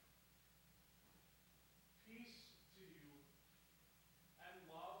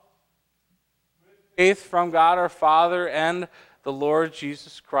faith from God our Father and the Lord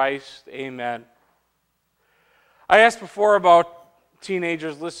Jesus Christ. Amen. I asked before about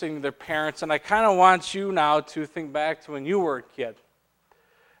teenagers listening to their parents, and I kind of want you now to think back to when you were a kid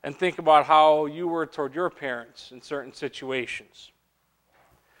and think about how you were toward your parents in certain situations.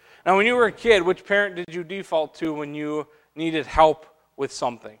 Now, when you were a kid, which parent did you default to when you needed help with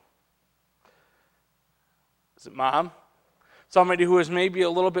something? Is it mom? Somebody who was maybe a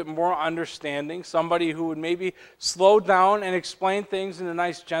little bit more understanding, somebody who would maybe slow down and explain things in a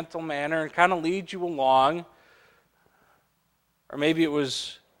nice, gentle manner and kind of lead you along. Or maybe it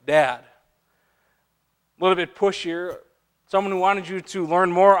was dad, a little bit pushier, someone who wanted you to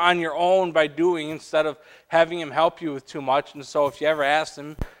learn more on your own by doing instead of having him help you with too much. And so if you ever asked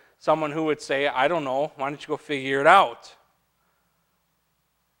him, someone who would say, I don't know, why don't you go figure it out?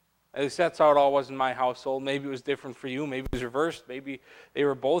 At least that's how it all was in my household. Maybe it was different for you. Maybe it was reversed. Maybe they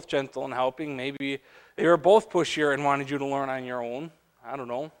were both gentle and helping. Maybe they were both pushier and wanted you to learn on your own. I don't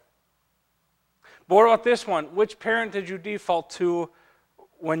know. But what about this one? Which parent did you default to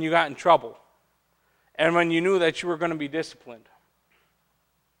when you got in trouble and when you knew that you were going to be disciplined?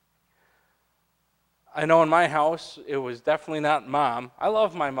 I know in my house, it was definitely not mom. I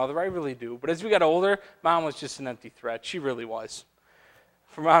love my mother, I really do. But as we got older, mom was just an empty threat. She really was.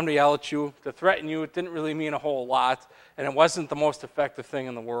 For mom to yell at you, to threaten you, it didn't really mean a whole lot, and it wasn't the most effective thing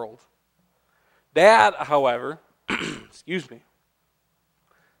in the world. Dad, however, excuse me,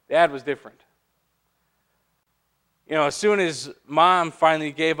 Dad was different. You know, as soon as mom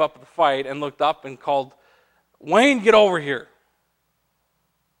finally gave up the fight and looked up and called, Wayne, get over here.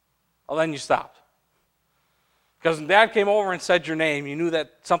 Well, then you stopped. Because when Dad came over and said your name, you knew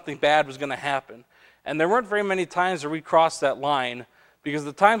that something bad was going to happen. And there weren't very many times where we crossed that line, because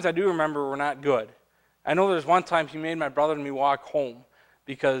the times I do remember were not good. I know there's one time he made my brother and me walk home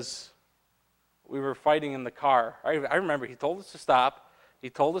because we were fighting in the car. I remember he told us to stop.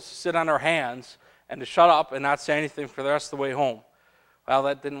 He told us to sit on our hands and to shut up and not say anything for the rest of the way home. Well,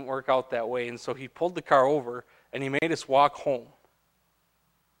 that didn't work out that way, and so he pulled the car over, and he made us walk home.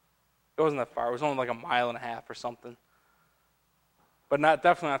 It wasn't that far. It was only like a mile and a half or something. But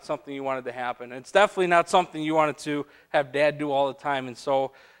definitely not something you wanted to happen. It's definitely not something you wanted to have Dad do all the time, and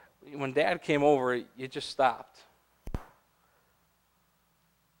so when Dad came over, you just stopped.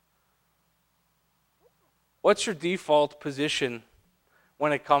 What's your default position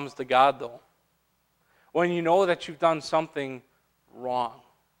when it comes to God, though? When you know that you've done something wrong.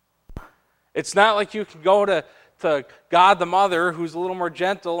 It's not like you can go to God the Mother, who's a little more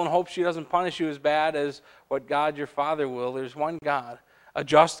gentle, and hope she doesn't punish you as bad as what God your Father will. There's one God, a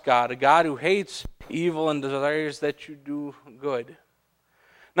just God, a God who hates evil and desires that you do good.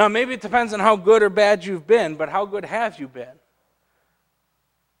 Now, maybe it depends on how good or bad you've been, but how good have you been?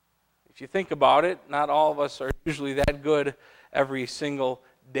 If you think about it, not all of us are usually that good every single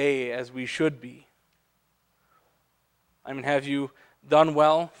day as we should be. I mean, have you done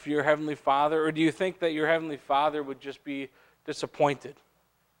well for your Heavenly Father, or do you think that your Heavenly Father would just be disappointed?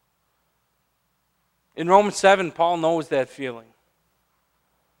 In Romans 7, Paul knows that feeling.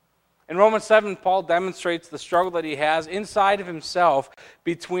 In Romans 7, Paul demonstrates the struggle that he has inside of himself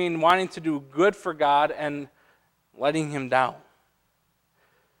between wanting to do good for God and letting Him down.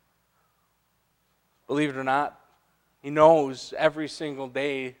 Believe it or not, he knows every single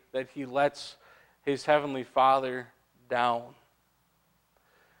day that he lets his Heavenly Father down.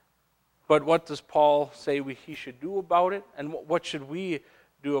 But what does Paul say he should do about it? And what should we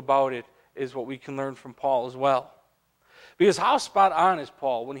do about it is what we can learn from Paul as well. Because how spot on is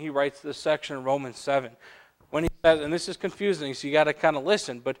Paul when he writes this section in Romans 7? When he says, and this is confusing, so you got to kind of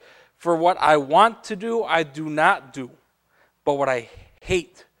listen, but for what I want to do, I do not do. But what I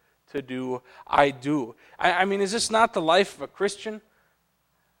hate to do, I do. I mean, is this not the life of a Christian?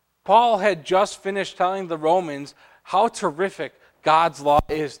 Paul had just finished telling the Romans how terrific God's law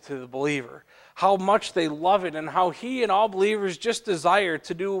is to the believer, how much they love it, and how he and all believers just desire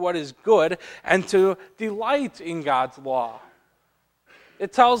to do what is good and to delight in God's law.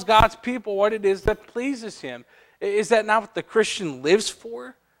 It tells God's people what it is that pleases Him. Is that not what the Christian lives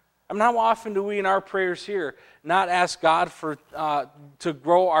for? I mean, how often do we in our prayers here not ask God to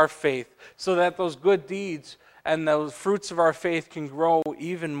grow our faith so that those good deeds and those fruits of our faith can grow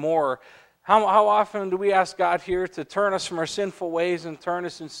even more? How often do we ask God here to turn us from our sinful ways and turn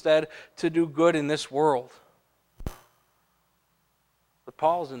us instead to do good in this world? But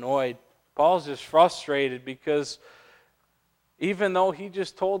Paul's annoyed. Paul's just frustrated because even though he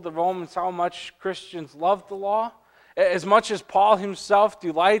just told the Romans how much Christians love the law, as much as Paul himself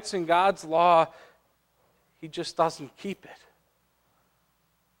delights in God's law, he just doesn't keep it.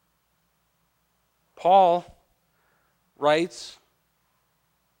 Paul writes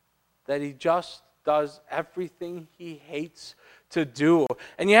that he just does everything he hates to do.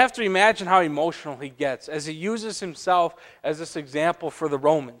 And you have to imagine how emotional he gets as he uses himself as this example for the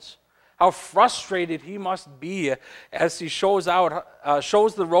Romans. How frustrated he must be as he shows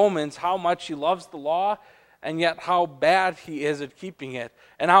the Romans how much he loves the law and yet how bad he is at keeping it.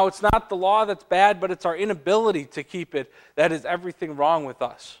 And how it's not the law that's bad, but it's our inability to keep it that is everything wrong with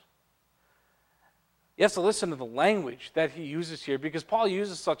us. You have to listen to the language that he uses here, because Paul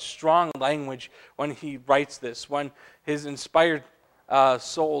uses such strong language when he writes this, when his inspired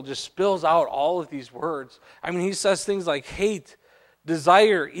soul just spills out all of these words. I mean, he says things like hate,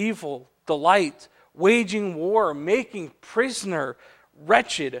 desire, evil, delight, waging war, making prisoner,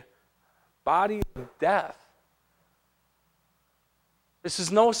 wretched, body of death. This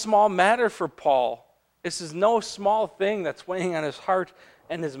is no small matter for Paul. This is no small thing that's weighing on his heart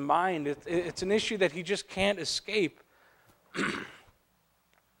and his mind. It's an issue that he just can't escape.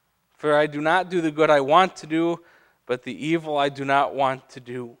 For I do not do the good I want to do, but the evil I do not want to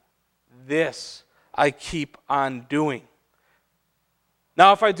do. This I keep on doing.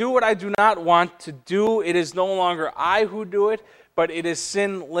 Now, if I do what I do not want to do, it is no longer I who do it, but it is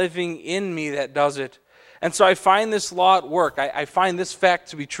sin living in me that does it. And so I find this law at work. I find this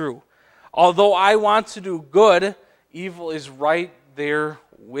fact to be true. Although I want to do good, evil is right there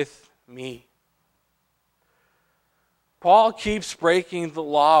with me. Paul keeps breaking the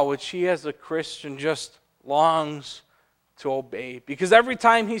law, which he as a Christian just longs to obey. Because every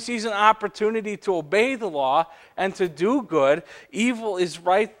time he sees an opportunity to obey the law and to do good, evil is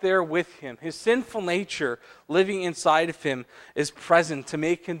right there with him. His sinful nature living inside of him is present to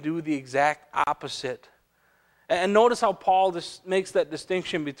make him do the exact opposite. And notice how Paul makes that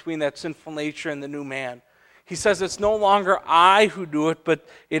distinction between that sinful nature and the new man. He says it's no longer I who do it, but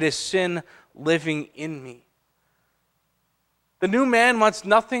it is sin living in me. The new man wants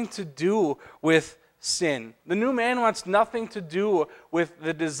nothing to do with sin. The new man wants nothing to do with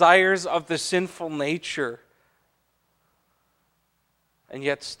the desires of the sinful nature. And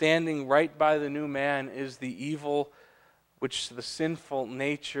yet standing right by the new man is the evil which the sinful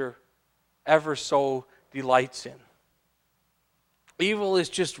nature ever so delights in. Evil is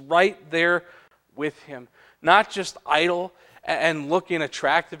just right there with him. Not just idle and looking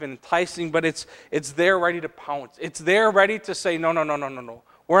attractive and enticing, but it's there ready to pounce. It's there ready to say, no.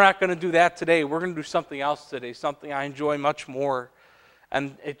 We're not going to do that today. We're going to do something else today, something I enjoy much more.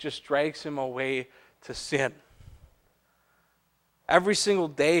 And it just drags him away to sin. Every single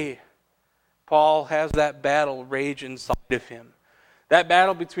day, Paul has that battle rage inside of him. That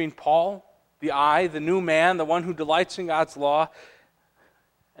battle between Paul, the I, the new man, the one who delights in God's law,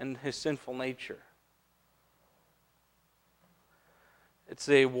 and his sinful nature. It's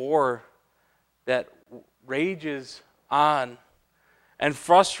a war that rages on and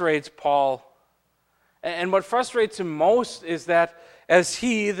frustrates Paul. And what frustrates him most is that as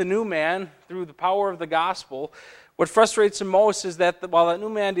he, the new man, through the power of the gospel, what frustrates him most is that while that new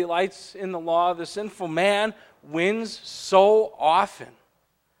man delights in the law, the sinful man wins so often.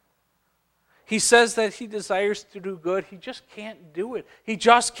 He says that he desires to do good. He just can't do it. He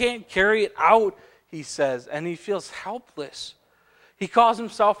just can't carry it out, he says, and he feels helpless. He calls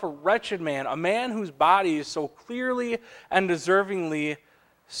himself a wretched man, a man whose body is so clearly and deservingly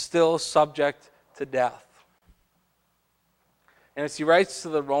still subject to death. And as he writes to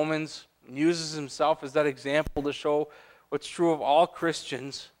the Romans, and uses himself as that example to show what's true of all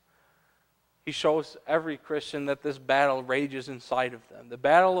Christians, he shows every Christian that this battle rages inside of them. The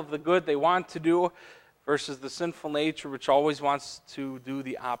battle of the good they want to do versus the sinful nature which always wants to do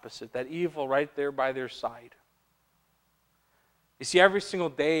the opposite. That evil right there by their side. You see, every single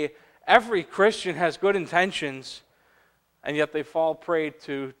day, every Christian has good intentions, and yet they fall prey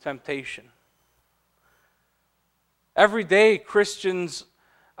to temptation. Every day, Christians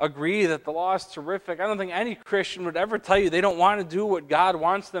agree that the law is terrific. I don't think any Christian would ever tell you they don't want to do what God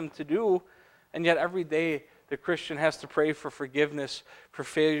wants them to do, and yet every day, the Christian has to pray for forgiveness for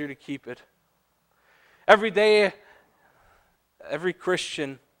failure to keep it. Every day, every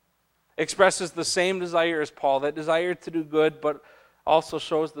Christian expresses the same desire as Paul, that desire to do good, but also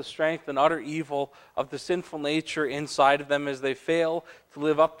shows the strength and utter evil of the sinful nature inside of them as they fail to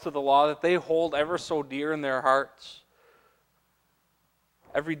live up to the law that they hold ever so dear in their hearts.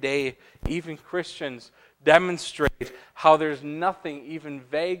 Every day, even Christians demonstrate how there's nothing even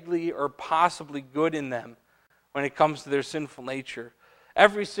vaguely or possibly good in them when it comes to their sinful nature.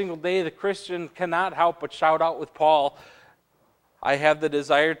 Every single day, the Christian cannot help but shout out with Paul, I have the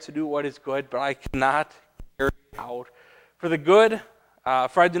desire to do what is good, but I cannot carry it out. For the good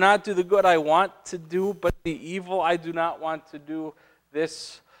For I do not do the good I want to do, but the evil I do not want to do,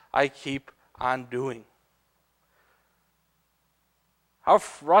 this I keep on doing. How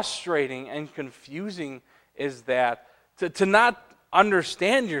frustrating and confusing is that to not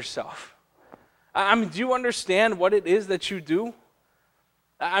understand yourself? I mean, do you understand what it is that you do?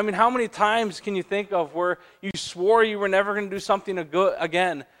 I mean, how many times can you think of where you swore you were never going to do something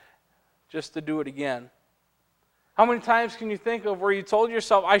again just to do it again? How many times can you think of where you told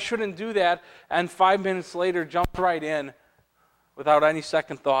yourself, I shouldn't do that, and 5 minutes later jumped right in without any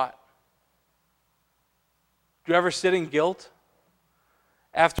second thought? Do you ever sit in guilt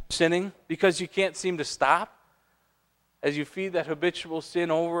after sinning because you can't seem to stop? As you feed that habitual sin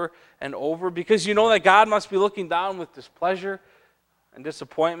over and over, because you know that God must be looking down with displeasure and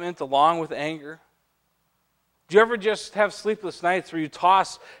disappointment along with anger? Do you ever just have sleepless nights where you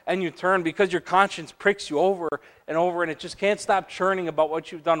toss and you turn because your conscience pricks you over and it just can't stop churning about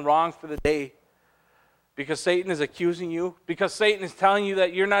what you've done wrong for the day? Because Satan is accusing you? Because Satan is telling you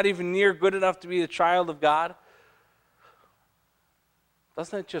that you're not even near good enough to be a child of God?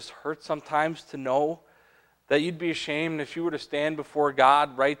 Doesn't it just hurt sometimes to know that you'd be ashamed if you were to stand before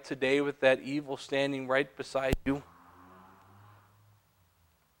God right today with that evil standing right beside you?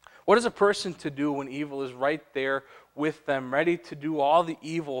 What is a person to do when evil is right there with them, ready to do all the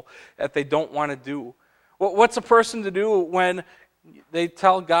evil that they don't want to do? What's a person to do when they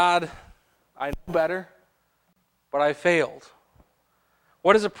tell God, I know better, but I failed?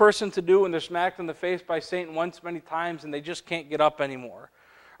 What is a person to do when they're smacked in the face by Satan once many times and they just can't get up anymore?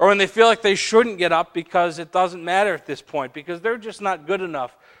 Or when they feel like they shouldn't get up because it doesn't matter at this point, because they're just not good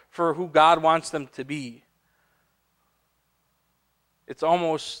enough for who God wants them to be? It's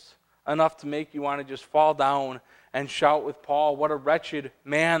almost enough to make you want to just fall down and shout with Paul, what a wretched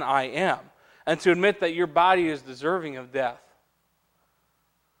man I am, and to admit that your body is deserving of death.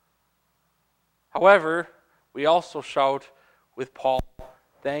 However, we also shout with Paul,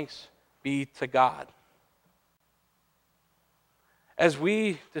 thanks be to God. As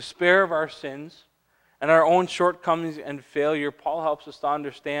we despair of our sins and our own shortcomings and failure, Paul helps us to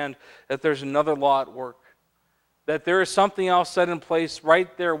understand that there's another law at work. That there is something else set in place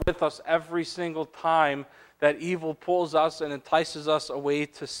right there with us every single time that evil pulls us and entices us away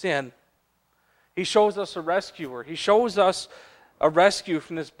to sin. He shows us a rescuer. He shows us a rescue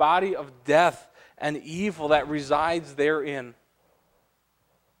from this body of death and evil that resides therein.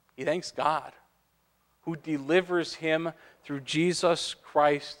 He thanks God, who delivers him through Jesus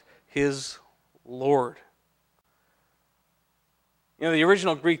Christ, his Lord. You know, the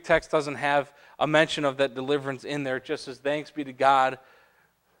original Greek text doesn't have a mention of that deliverance in there. It just says, thanks be to God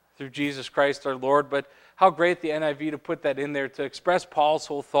through Jesus Christ our Lord. But how great the NIV to put that in there to express Paul's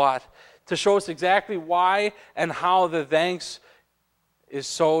whole thought, to show us exactly why and how the thanks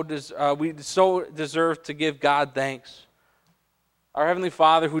is we so deserve to give God thanks. Our Heavenly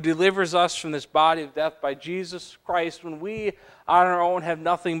Father, who delivers us from this body of death by Jesus Christ when we on our own have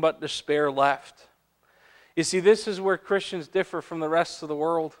nothing but despair left. You see, this is where Christians differ from the rest of the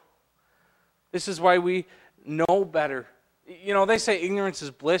world. This is why we know better. You know, they say ignorance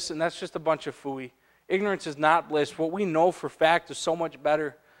is bliss, and that's just a bunch of phooey. Ignorance is not bliss. What we know for fact is so much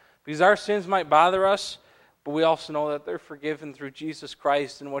better. Because our sins might bother us, but we also know that they're forgiven through Jesus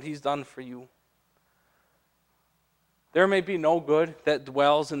Christ and what he's done for you. There may be no good that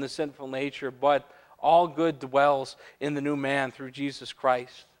dwells in the sinful nature, but all good dwells in the new man through Jesus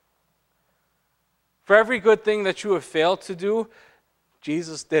Christ. For every good thing that you have failed to do,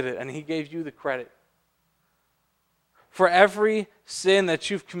 Jesus did it, and he gave you the credit. For every sin that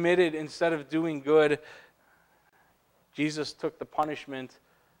you've committed instead of doing good, Jesus took the punishment,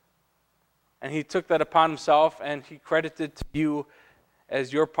 and he took that upon himself, and he credited to you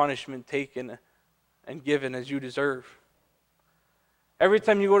as your punishment taken and given as you deserve. Every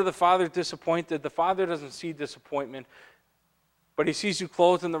time you go to the Father disappointed, the Father doesn't see disappointment, but he sees you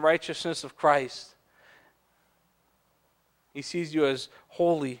clothed in the righteousness of Christ. He sees you as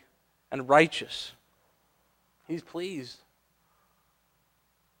holy and righteous. He's pleased.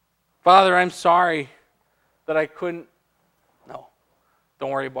 Father, I'm sorry that I couldn't. No,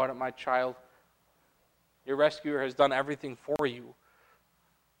 don't worry about it, my child. Your rescuer has done everything for you.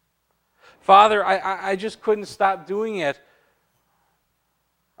 Father, I just couldn't stop doing it.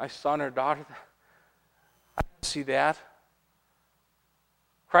 My son or daughter, I don't see that.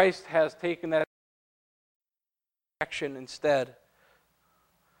 Christ has taken that action instead.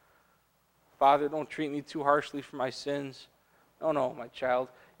 Father, don't treat me too harshly for my sins. No, my child.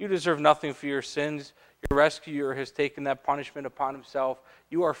 You deserve nothing for your sins. Your rescuer has taken that punishment upon himself.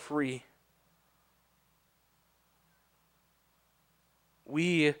 You are free.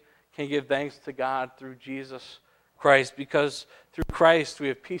 we can give thanks to God through Jesus Christ, because through Christ we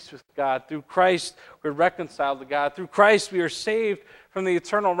have peace with God. Through Christ we're reconciled to God. Through Christ we are saved from the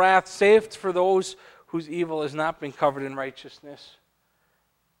eternal wrath, saved for those whose evil has not been covered in righteousness.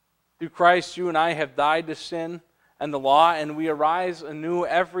 Through Christ you and I have died to sin and the law, and we arise anew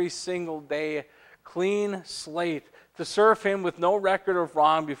every single day, clean slate, to serve Him with no record of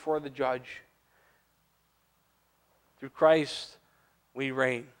wrong before the judge. Through Christ we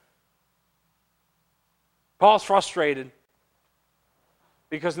reign. Paul's frustrated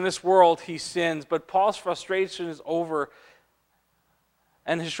because in this world he sins, but Paul's frustration is over,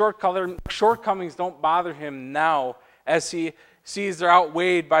 and his shortcomings don't bother him now, as he sees they're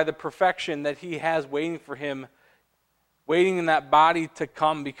outweighed by the perfection that he has waiting for him, waiting in that body to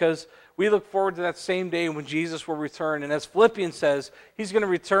come, because we look forward to that same day when Jesus will return. And as Philippians says, He's going to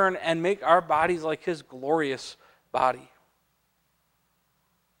return and make our bodies like His glorious body.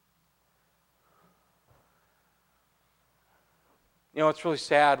 You know, it's really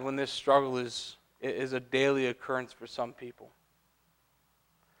sad when this struggle is a daily occurrence for some people.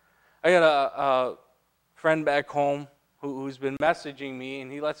 I got a friend back home who's been messaging me, and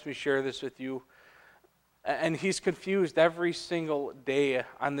he lets me share this with you. And he's confused every single day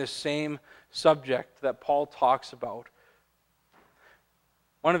on this same subject that Paul talks about.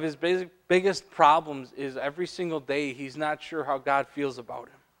 One of his biggest problems is every single day he's not sure how God feels about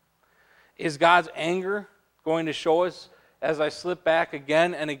him. Is God's anger going to show us as I slip back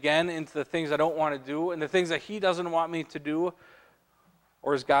again and again into the things I don't want to do and the things that He doesn't want me to do?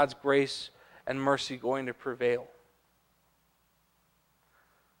 Or is God's grace and mercy going to prevail?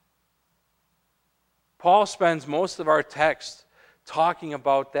 Paul spends most of our text talking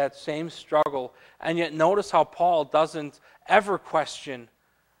about that same struggle, and yet notice how Paul doesn't ever question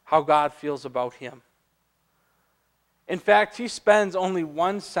how God feels about him. In fact, he spends only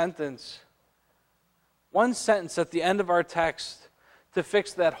one sentence at the end of our text to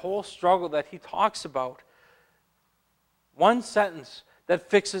fix that whole struggle that he talks about. One sentence that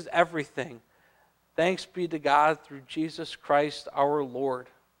fixes everything. Thanks be to God through Jesus Christ our Lord.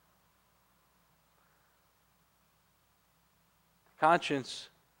 Conscience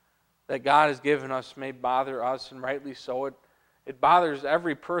that God has given us may bother us, and rightly so. It bothers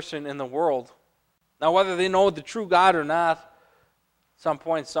every person in the world. Now, whether they know the true God or not, at some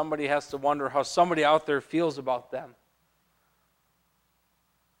point somebody has to wonder how somebody out there feels about them.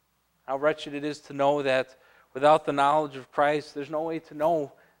 How wretched it is to know that without the knowledge of Christ, there's no way to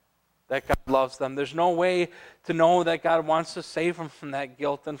know that God loves them. There's no way to know that God wants to save them from that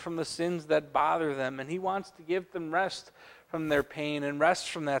guilt and from the sins that bother them. And He wants to give them rest from their pain and rest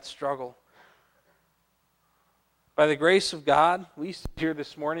from that struggle. By the grace of God, we sit here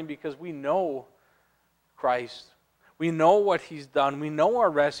this morning because we know Christ. We know what He's done. We know our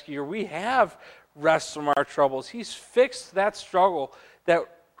rescuer. We have rest from our troubles. He's fixed that struggle that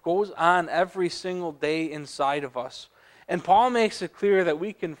goes on every single day inside of us. And Paul makes it clear that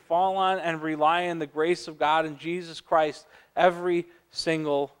we can fall on and rely on the grace of God in Jesus Christ every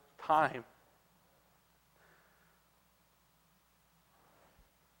single time.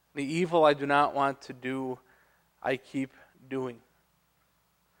 The evil I do not want to do, I keep doing.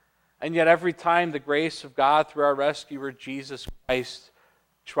 And yet every time the grace of God through our rescuer, Jesus Christ,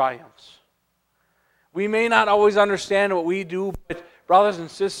 triumphs. We may not always understand what we do, but brothers and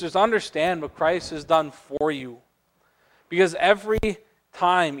sisters, understand what Christ has done for you. Because every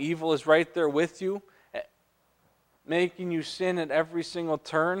time evil is right there with you, making you sin at every single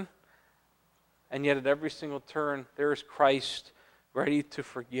turn, and yet at every single turn, there is Christ ready to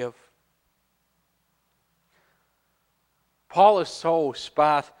forgive. Paul is so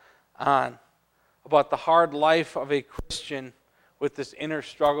spot on about the hard life of a Christian with this inner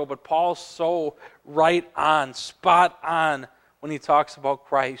struggle, but Paul's so right on, spot on when he talks about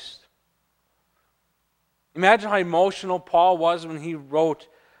Christ. Imagine how emotional Paul was when he wrote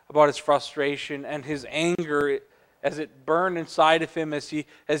about his frustration and his anger as it burned inside of him as he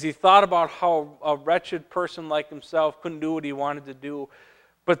thought about how a wretched person like himself couldn't do what he wanted to do.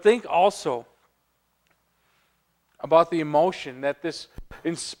 But think also about the emotion that this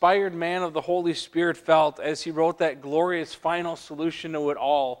inspired man of the Holy Spirit felt as he wrote that glorious final solution to it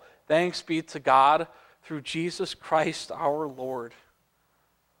all. Thanks be to God through Jesus Christ our Lord.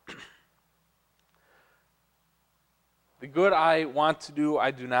 The good I want to do,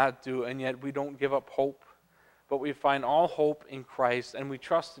 I do not do, and yet we don't give up hope. But we find all hope in Christ, and we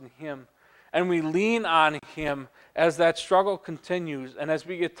trust in Him. And we lean on Him as that struggle continues, and as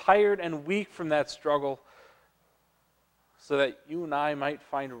we get tired and weak from that struggle, so that you and I might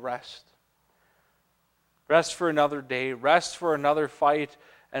find rest. rest for another day, rest for another fight,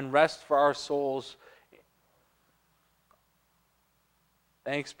 and rest for our souls.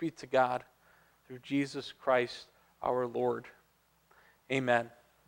 Thanks be to God through Jesus Christ our Lord. Amen.